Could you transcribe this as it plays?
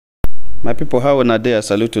My people, how on a day I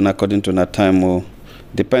salute you according to that time. Oh,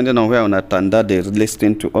 depending on where on a tanda they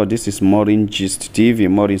listening to. Oh, this is Maureen Gist TV.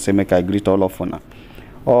 Maureen say make I greet all of una.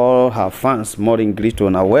 All her fans, Maureen greet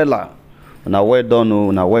on a wella. Now well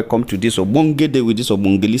done, now welcome to this Obonge day with this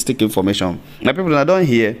Obongelistic information. My people, I don't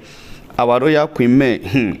hear our royal queen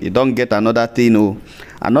May. You don't get another thing,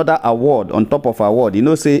 another award on top of award. You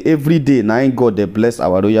know, say every day now God they bless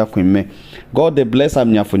our royal queen May. God they bless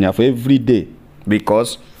am nyafu every day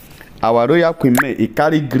because our royal queen May, he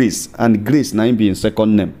carry grace, and grace now be in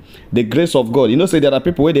second name. The grace of God. You know, say there are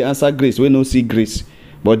people where they answer grace, we no see grace.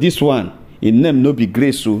 But this one, in name no be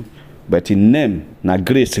grace, but in name na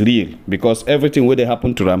grace real. Because everything where they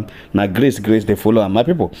happen to them, na grace they follow them. My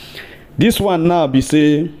people, this one now be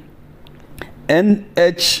say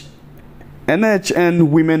NHN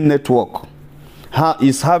Women Network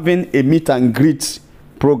is having a meet and greet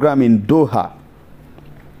program in Doha.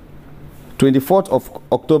 24th of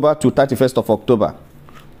October to 31st of October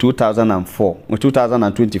 2024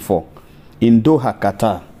 in Doha,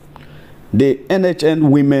 Qatar. The NHN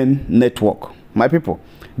Women Network, my people,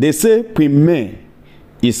 they say Queen May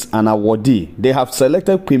is an awardee. They have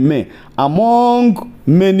selected Queen May among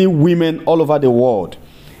many women all over the world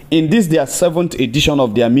in this their 7th edition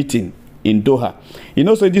of their meeting in Doha. You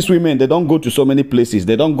know, so these women, they don't go to so many places.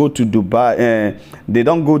 They don't go to Dubai, they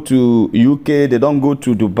don't go to UK, they don't go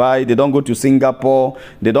to Dubai, they don't go to Singapore,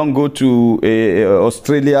 they don't go to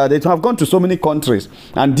Australia. They have gone to so many countries.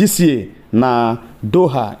 And this year, na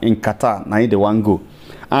Doha in Qatar, na they want go.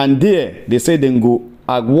 And there, they say they go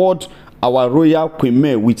award our royal Queen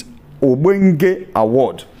May with Obonge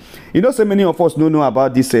Award. You know, so many of us don't know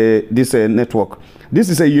about this network. This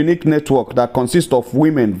is a unique network that consists of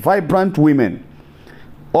women, vibrant women,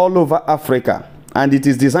 all over Africa, and it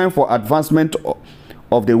is designed for advancement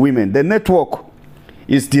of the women. The network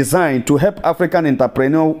is designed to help African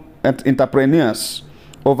entrepreneurs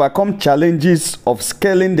overcome challenges of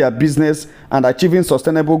scaling their business and achieving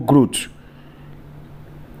sustainable growth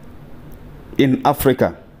in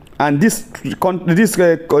Africa. And this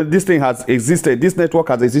thing has existed. This network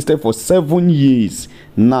has existed for 7 years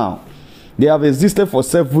now. They have existed for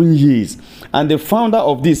 7 years. And the founder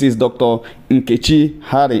of this is Dr. Edochie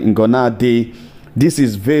Harry Ngonade. This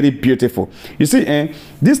is very beautiful. You see,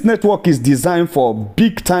 this network is designed for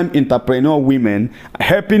big-time entrepreneur women,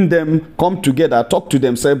 helping them come together, talk to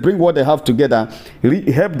themselves, bring what they have together,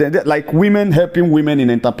 help them, like women helping women in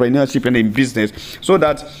entrepreneurship and in business, so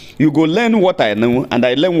that you go learn what I know and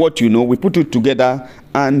I learn what you know. We put it together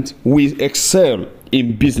and we excel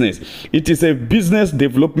in business. It is a business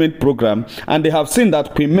development program, and they have seen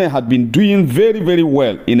that Queen May had been doing very, very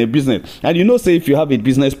well in a business. And you know, say if you have a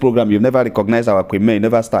business program, you've never recognized our Queen May,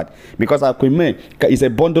 never start, because our Queen May is a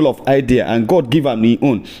bundle of idea, and God give them his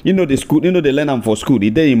own. You know the school, you know they learn them for school,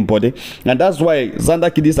 they embody, and that's why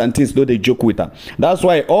Xander Kiddies and things know they joke with her. That's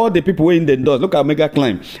why all the people in the doors, look at Mega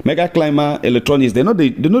Climber Electronics, they know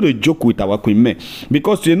they joke with our Queen May,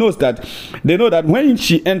 because they know that when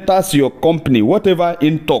she enters your company, whatever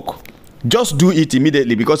in talk, just do it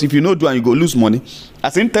immediately, because if you no do and you go lose money.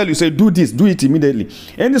 As in tell you, say do this, do it immediately.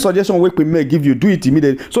 Any suggestion we may give you, do it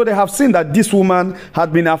immediately. So they have seen that this woman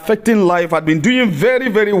had been affecting life, had been doing very,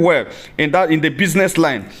 very well in the business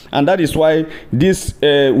line, and that is why these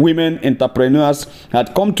women entrepreneurs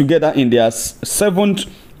had come together in their 7th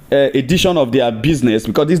edition of their business,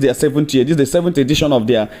 because this is their 7th year. This is the 7th edition of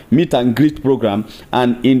their meet and greet program,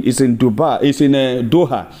 and it's in Dubai, it's in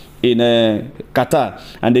Doha in Qatar,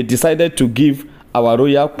 and they decided to give our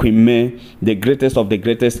royal Queen May the greatest of the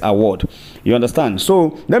greatest award. You understand?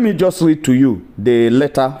 So let me just read to you the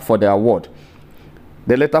letter for the award.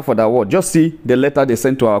 The letter for the award. Just see the letter they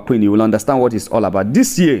sent to our queen. You will understand what it's all about.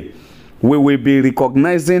 This year, we will be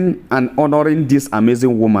recognizing and honoring this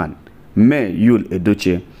amazing woman, May Yul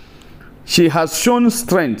Edochie. She has shown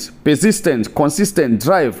strength, persistence, consistent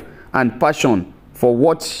drive, and passion for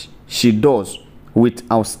what she does with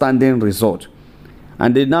outstanding result.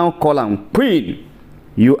 And they now call her Queen.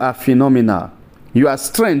 You are phenomenal. Your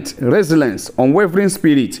strength, resilience, unwavering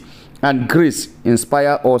spirit, and grace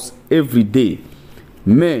inspire us every day.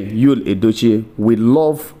 May Yul Edochie, we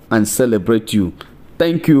love and celebrate you.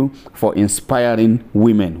 Thank you for inspiring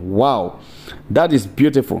women. Wow, that is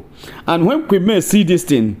beautiful. And when Queen May see this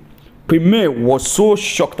thing, Queen May was so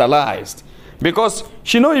shocked-alized, because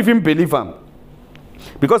she don't even believe him.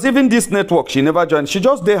 Because even this network, she never joined. She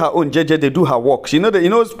just did her own JJ, they do her work. She know that, you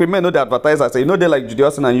know, Queen May know the advertisers. You know they like Judy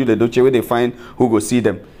Austin and Yul Edochie, where they find who go see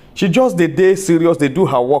them. She just they serious, they do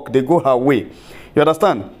her work, they go her way. You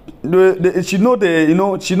understand? She know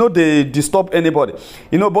they disturb anybody.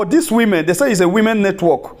 You know, but these women, they say it's a women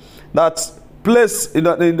network that place,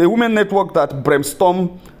 the Women Network that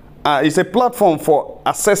brainstorm is a platform for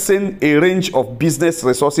accessing a range of business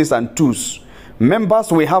resources and tools.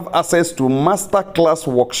 Members will have access to masterclass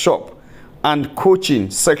workshop and coaching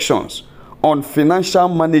sections on financial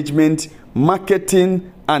management,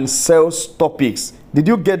 marketing, and sales topics. Did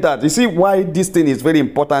you get that? You see why this thing is very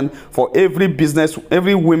important for every business,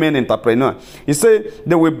 every women entrepreneur. You say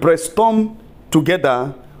they will brainstorm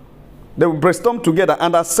together. They will brainstorm together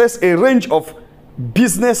and assess a range of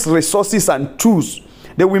business resources and tools.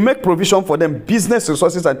 They will make provision for them, business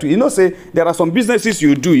resources and tools. You know, say there are some businesses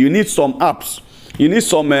you do. You need some apps. You need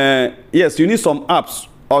some, you need some apps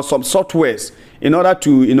or some softwares in order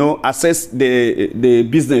to, assess the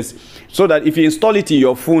business, so that if you install it in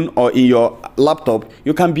your phone or in your laptop,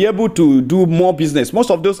 you can be able to do more business.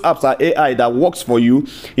 Most of those apps are AI that works for you.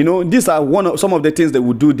 These are some of the things they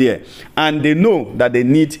will do there, and they know that they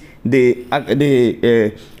need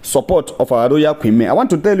the support of our Royal Queen May. I want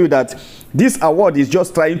to tell you that this award is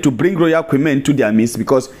just trying to bring Royal Queen May into their midst,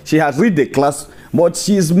 because she has read the class, but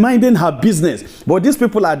she is minding her business. But these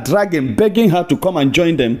people are begging her to come and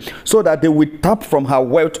join them, so that they will tap from her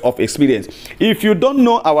wealth of experience. If you don't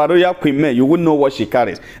know our Royal Queen May, you wouldn't know what she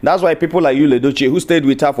carries. That's why people like you, Edochie, who stayed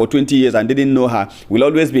with her for 20 years and didn't know her, will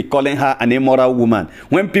always be calling her an immoral woman.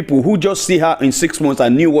 When people who just see her in 6 months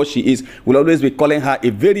and knew what she is, will always be calling her a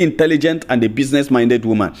very intelligent and a business-minded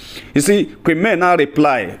woman. You see, Queen May now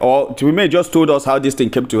reply, or Queen May just told us how this thing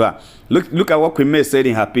came to her. Look at what Queen May said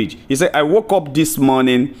in her page. He said, I woke up this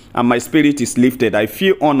morning and my spirit is lifted. I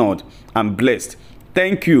feel honored and blessed.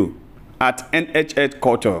 Thank you at NHH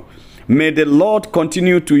Culture. May the Lord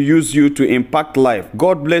continue to use you to impact life.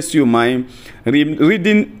 God bless you, mine.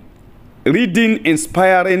 Reading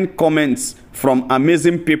inspiring comments from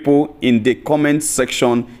amazing people in the comments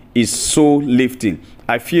section is so lifting.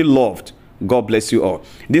 I feel loved. God bless you all.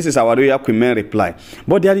 This is our Royal Queen May reply.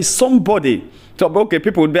 But there is somebody. So, okay,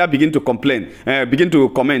 people would begin to complain, begin to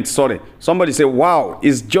comment, sorry. Somebody say, wow,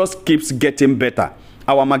 it just keeps getting better.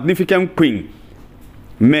 Our magnificent Queen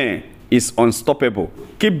May is unstoppable.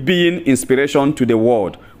 Keep being inspiration to the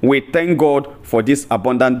world. We thank God for this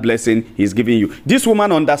abundant blessing he's giving you. This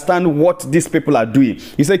woman understands what these people are doing.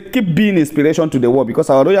 He said, keep being inspiration to the world, because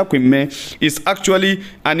our Royal Queen May is actually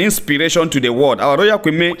an inspiration to the world. Our Royal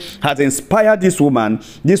Queen May has inspired these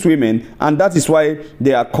women, and that is why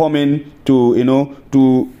they are coming to,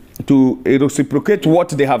 to reciprocate what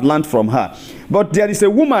they have learned from her. But there is a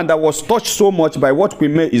woman that was touched so much by what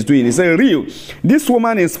Queen May is doing. He said, real, this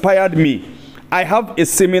woman inspired me. I have a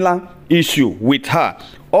similar issue with her.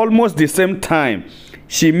 Almost the same time,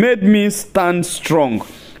 she made me stand strong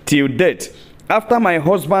till death. After my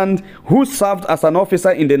husband, who served as an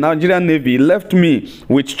officer in the Nigerian Navy, left me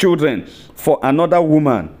with children for another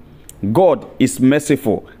woman. God is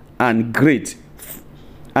merciful and great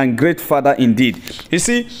Father indeed. You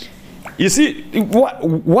see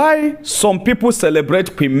why some people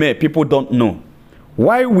celebrate Queen May, people don't know.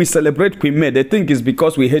 Why we celebrate Queen May, they think it's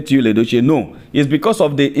because we hate you, Edochie. No, it's because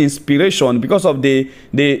of the inspiration, because of the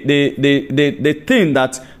thing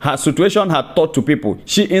that her situation had taught to people.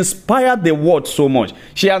 She inspired the world so much.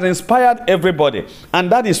 She has inspired everybody. And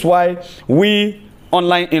that is why we,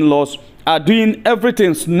 online in-laws, are doing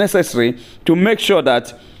everything necessary to make sure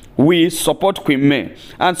that we support Queen May.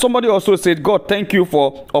 And somebody also said, God, thank you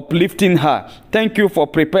for uplifting her. Thank you for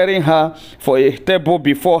preparing her for a table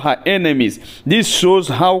before her enemies. This shows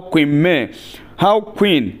how Queen May, how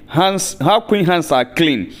queen hands are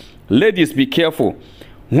clean. Ladies, be careful.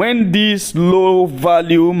 When these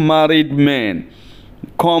low-value married men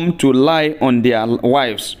come to lie on their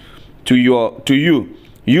wives, to you,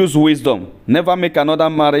 use wisdom. Never make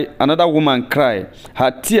another woman cry.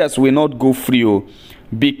 Her tears will not go free.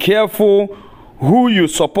 Be careful who you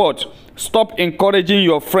support. Stop encouraging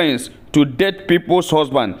your friends to date people's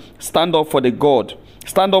husband. Stand up for God.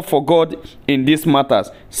 Stand up for God in these matters.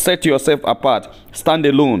 Set yourself apart. Stand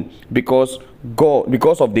alone because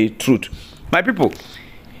of the truth. My people,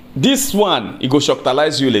 this one, it go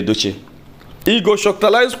shocktalize you, Edochie. It go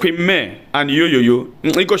shocktalize Queen May and you.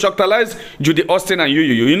 It go shocktalize Judy Austin and you.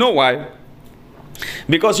 You know why?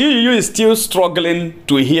 Because you is still struggling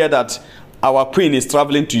to hear that our queen is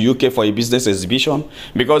traveling to UK for a business exhibition,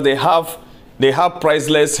 because they have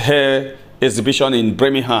priceless hair exhibition in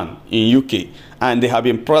Birmingham in UK, and they have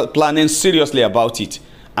been planning seriously about it.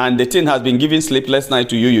 And the thing has been giving sleepless night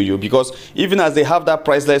to you, because even as they have that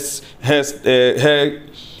priceless hair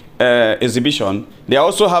exhibition. They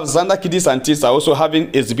also have Xander Kiddies and Teens are also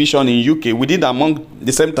having exhibition in UK within among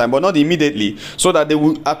the same time, but not immediately, so that they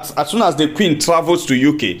will, as soon as the Queen travels to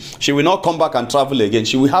UK, she will not come back and travel again.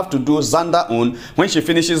 She will have to do Xander own. When she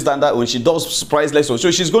finishes Xander own, she does priceless own.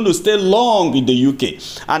 So she's going to stay long in the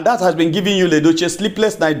UK, and that has been giving Yul Edochie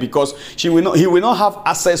sleepless night, because he will not have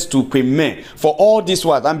access to Queen May for all this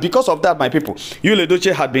while. And because of that, my people, Yul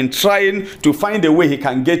Edochie had been trying to find a way he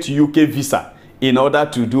can get UK visa in order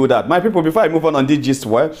to do that. My people, before I move on this gist,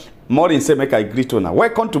 well, Maureen say make I greet you now.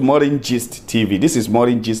 Welcome to Maureen Gist TV. This is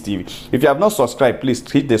Maureen Gist TV. If you have not subscribed, please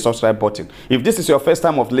hit the subscribe button. If this is your first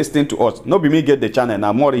time of listening to us, no be me get the channel,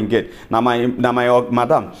 now Maureen get. Now my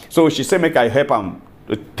madam. So she say make I help am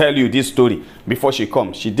tell you this story before she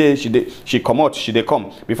come. She come out, she dey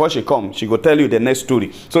come. Before she come, she go tell you the next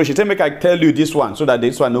story. So she say make I tell you this one, so that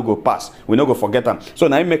this one no go pass, we no go forget them. So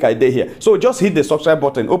now make I dey here. So just hit the subscribe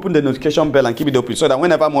button, open the notification bell, and keep it open, so that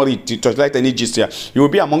whenever more touch like any gist here, you will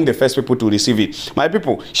be among the first people to receive it. My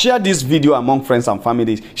people, share this video among friends and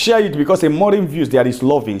families. Share it, because in Maureen Views there is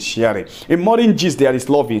love in sharing. In Maureen Gist there is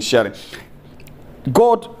love in sharing.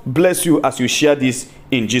 God bless you as you share this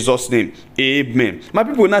in Jesus' name. Amen. My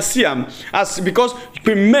people, now see as because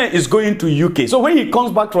Queen May is going to UK. So when he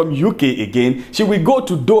comes back from UK again, she will go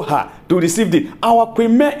to Doha to receive the. Our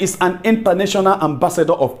Queen May is an international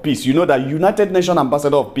ambassador of peace. You know that, United Nations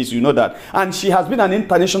ambassador of peace. You know that, and she has been an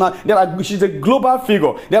international. She's a global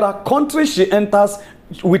figure. There are countries she enters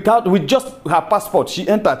with just her passport. She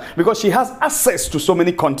enters because she has access to so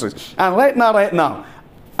many countries. And right now,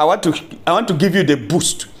 I want to give you the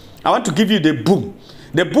boost. I want to give you the boom.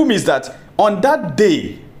 The boom is that on that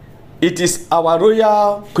day, it is our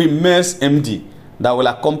royal Queen May's MD that will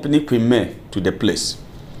accompany Queen May to the place,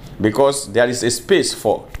 because there is a space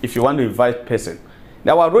for if you want to invite person.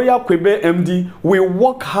 Our royal Queen May MD will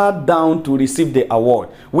walk her down to receive the award.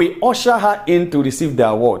 We usher her in to receive the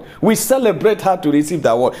award. We celebrate her to receive the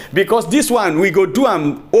award, because this one we go do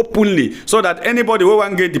them openly, so that anybody who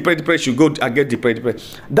want get the praise should go and get the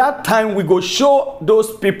praise. That time we go show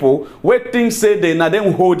those people waiting say they na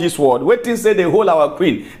them hold this word, waiting say they hold our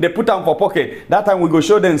queen, they put them for pocket. That time we go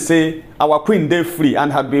show them say our queen they free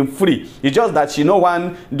and had been free. It's just that she no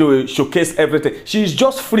one do showcase everything. She's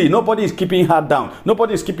just free. Nobody is keeping her down.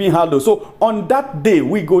 Nobody is keeping her low. So on that day,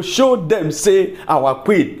 we go show them say our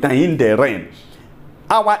queen in the rain.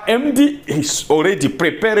 Our MD is already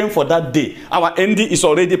preparing for that day. Our MD is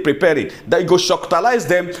already preparing. That go shocktalize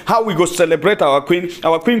them. How we go celebrate our queen.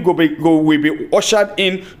 Our queen will be ushered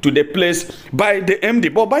in to the place by the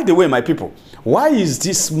MD. But by the way, my people, why is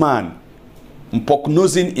this man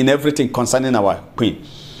prognosing in everything concerning our queen?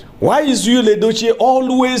 Why is Yul Edochie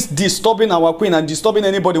always disturbing our queen and disturbing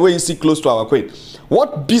anybody when you see close to our queen?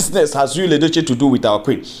 What business has Yul Edochie to do with our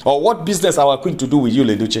queen? Or what business our queen to do with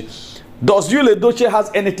Yul Edochie? Does Yul Edochie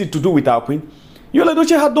has anything to do with our queen? Yul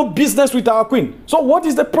Edochie had no business with our queen. So what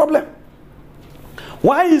is the problem?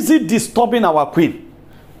 Why is he disturbing our queen?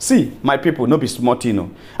 See, my people, no be smart, you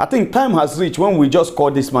know. I think time has reached when we just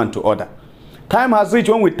call this man to order. Time has reached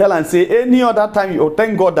when we tell and say any other time, oh,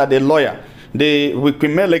 thank God that the lawyer, the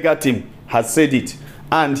Queen May legal team has said it,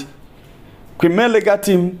 and Queen May legal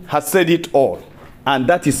team has said it all, and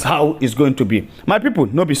that is how it's going to be. My people,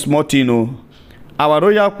 no be smart, you know. Our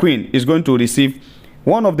royal queen is going to receive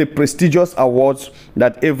one of the prestigious awards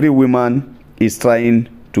that every woman is trying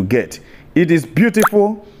to get. It is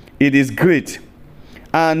beautiful, it is great,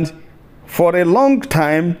 and for a long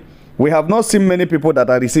time we have not seen many people that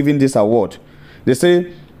are receiving this award. They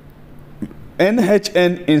say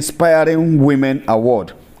NHN Inspiring Women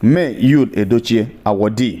Award, May Yul Edochie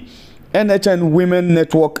awardee. NHN Women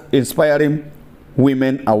Network Inspiring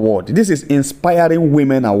Women Award. This is Inspiring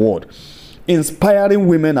Women Award. Inspiring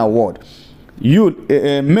Women Award. May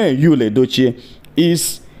Yul Edochie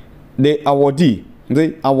is the awardee.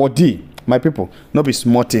 The awardee, my people, not be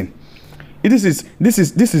smarting. This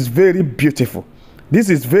is very beautiful. This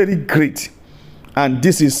is very great, and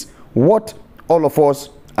this is what all of us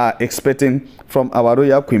are expecting from our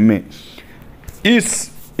royal Queen May.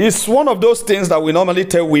 It's one of those things that we normally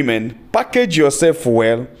tell women: package yourself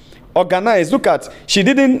well, organize. Look at, she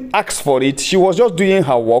didn't ask for it, she was just doing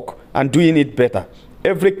her work and doing it better.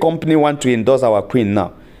 Every company wants to endorse our queen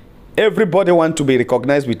now. Everybody wants to be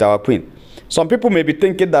recognized with our queen. Some people may be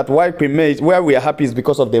thinking that why Queen May, where we are happy is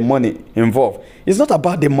because of the money involved. It's not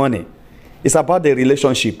about the money. It's about the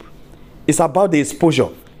relationship. It's about the exposure.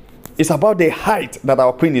 It's about the height that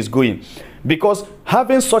our queen is going. Because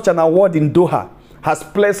having such an award in Doha has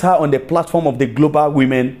placed her on the platform of the global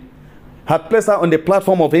women had placed her on the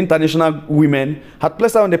platform of international women, had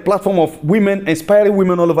placed her on the platform of women, inspiring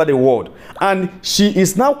women all over the world. And she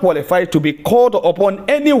is now qualified to be called upon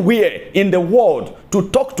anywhere in the world to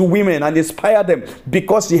talk to women and inspire them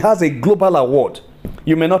because she has a global award.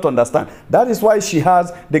 You may not understand. That is why she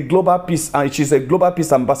has the global peace, and she's a global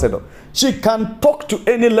peace ambassador. She can talk to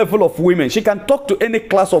any level of women. She can talk to any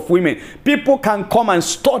class of women. People can come and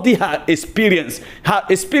study her experience. Her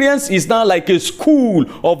experience is now like a school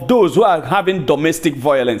of those who are having domestic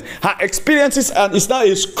violence. Her experiences is now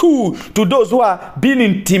a school to those who are being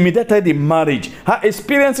intimidated in marriage. Her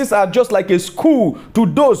experiences are just like a school to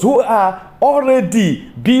those who are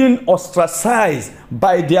already being ostracized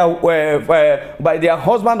by their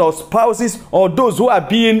husband or spouses, or those who are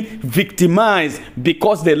being victimized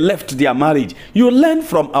because they left their marriage. You learn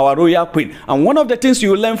from our royal queen, and one of the things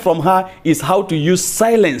you learn from her is how to use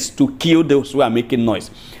silence to kill those who are making noise.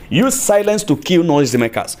 Use silence to kill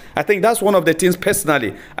noisemakers. I think that's one of the things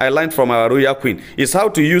personally I learned from our royal queen, is how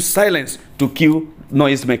to use silence to kill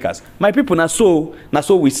noisemakers. My people, now so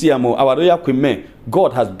we see our royal queen May.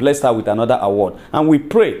 God has blessed her with another award, and we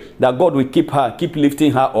pray that God will keep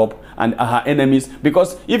lifting her up and her enemies,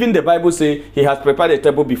 because even the Bible says he has prepared a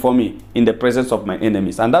table before me in the presence of my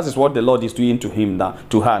enemies, and that is what the Lord is doing to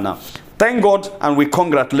her now. Thank God, and we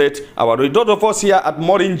congratulate those of us here at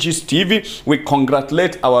Morning Gist TV. We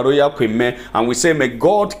congratulate our royal queen May, and we say, may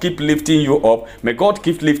God keep lifting you up, may God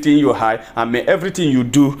keep lifting you high, and may everything you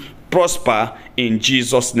do prosper in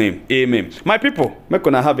Jesus' name. Amen. My people, make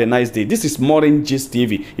una have a nice day. This is Morning Gist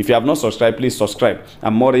TV. If you have not subscribed, please subscribe.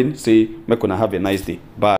 And Maureen say, make una have a nice day. Bye.